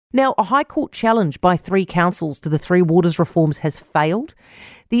Now, a High Court challenge by 3 councils to the Three Waters reforms has failed.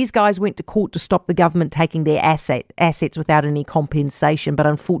 These guys went to court to stop the government taking their assets without any compensation, but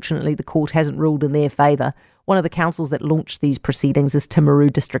unfortunately the court hasn't ruled in their favour. One of the councils that launched these proceedings is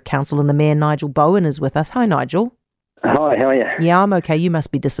Timaru District Council, and the Mayor, Nigel Bowen, is with us. Hi, Nigel. Hi, how are you? Yeah, I'm okay. You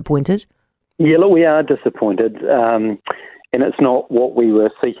must be disappointed. Yeah, look, we are disappointed, and it's not what we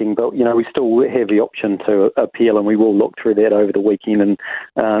were seeking, but, we still have the option to appeal, and we will look through that over the weekend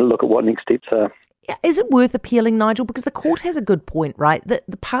and look at what next steps are. Is it worth appealing, Nigel? Because the court has a good point, right?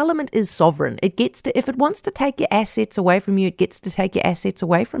 The Parliament is sovereign. It gets to, if it wants to take your assets away from you, it gets to take your assets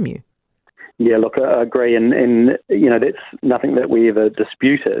away from you. Yeah, look, I agree, and that's nothing that we ever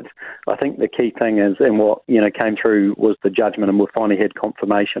disputed. I think the key thing is, and what came through was the judgment, and we finally had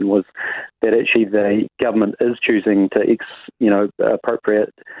confirmation, was that actually the government is choosing to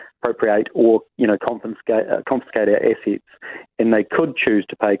appropriate or confiscate our assets, and they could choose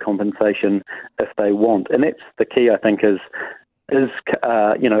to pay compensation if they want, and that's the key. I think is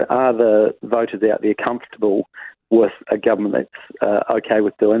are the voters out there comfortable with a government that's okay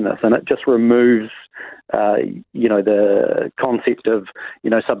with doing this? And it just removes, the concept of,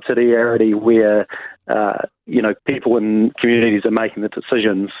 subsidiarity where, people in communities are making the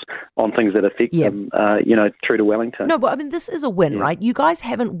decisions on things that affect them, through to Wellington. No, but I mean, this is a win, right? You guys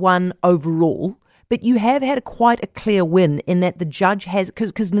haven't won overall, but you have had quite a clear win in that the judge has,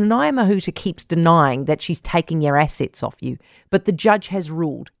 because Nanaia Mahuta keeps denying that she's taking your assets off you, but the judge has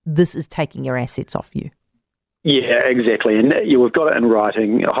ruled this is taking your assets off you. Yeah, exactly. And we've got it in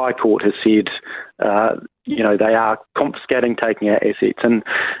writing. The High Court has said, they are confiscating, taking our assets. And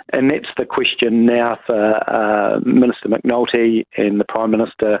that's the question now for Minister McNulty and the Prime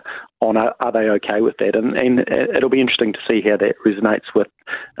Minister on are they okay with that? And it'll be interesting to see how that resonates with,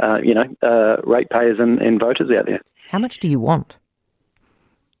 ratepayers and voters out there. How much do you want?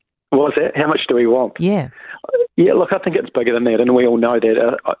 What was that? How much do we want? Yeah. Yeah, look, I think it's bigger than that, and we all know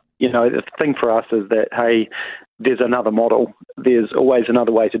that. The thing for us is that, hey, there's another model. There's always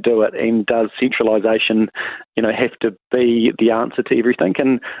another way to do it, and does centralisation, have to be the answer to everything?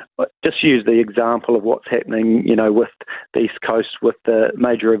 And just use the example of what's happening, with the East Coast, with the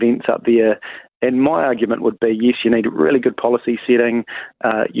major events up there. And my argument would be, yes, you need really good policy setting,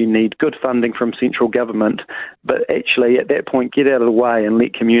 you need good funding from central government, but actually at that point, get out of the way and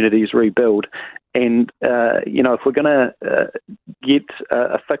let communities rebuild. And, if we're going to get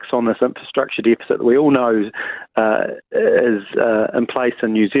a fix on this infrastructure deficit that we all know is in place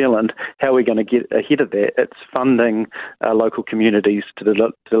in New Zealand, how are we going to get ahead of that? It's funding local communities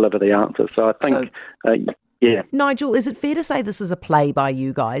to deliver the answer. So I think... Yeah. Nigel, is it fair to say this is a play by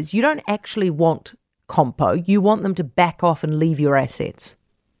you guys? You don't actually want Compo. You want them to back off and leave your assets.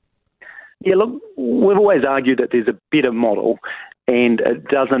 Yeah, look, we've always argued that there's a better model, and it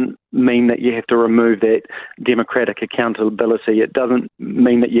doesn't mean that you have to remove that democratic accountability. It doesn't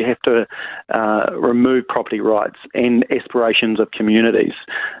mean that you have to remove property rights and aspirations of communities.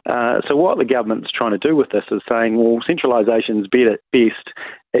 So what the government's trying to do with this is saying, well, centralisation is best.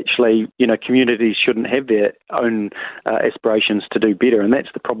 Actually, communities shouldn't have their own aspirations to do better, and that's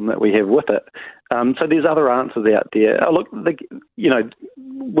the problem that we have with it. So there's other answers out there. Look,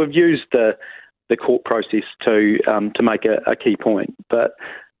 we've used the court process to make a key point, but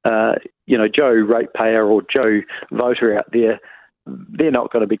Joe ratepayer or Joe voter out there, they're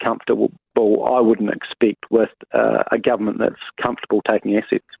not going to be comfortable, I wouldn't expect, with a government that's comfortable taking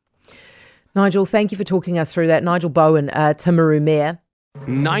assets. Nigel, thank you for talking us through that. Nigel Bowen, Timaru Mayor.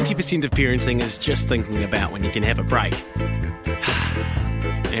 90% of parenting is just thinking about when you can have a break.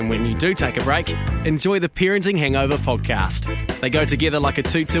 And when you do take a break, enjoy the Parenting Hangover podcast. They go together like a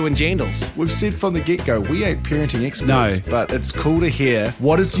tutu and jandals. We've said from the get-go, we ain't parenting experts, but it's cool to hear,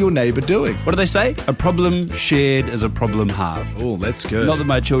 what is your neighbour doing? What do they say? A problem shared is a problem halved. Oh, that's good. Not that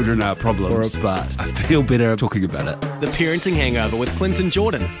my children are problems, but I feel better talking about it. The Parenting Hangover with Clinton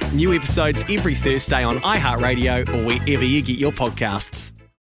Jordan. New episodes every Thursday on iHeartRadio or wherever you get your podcasts.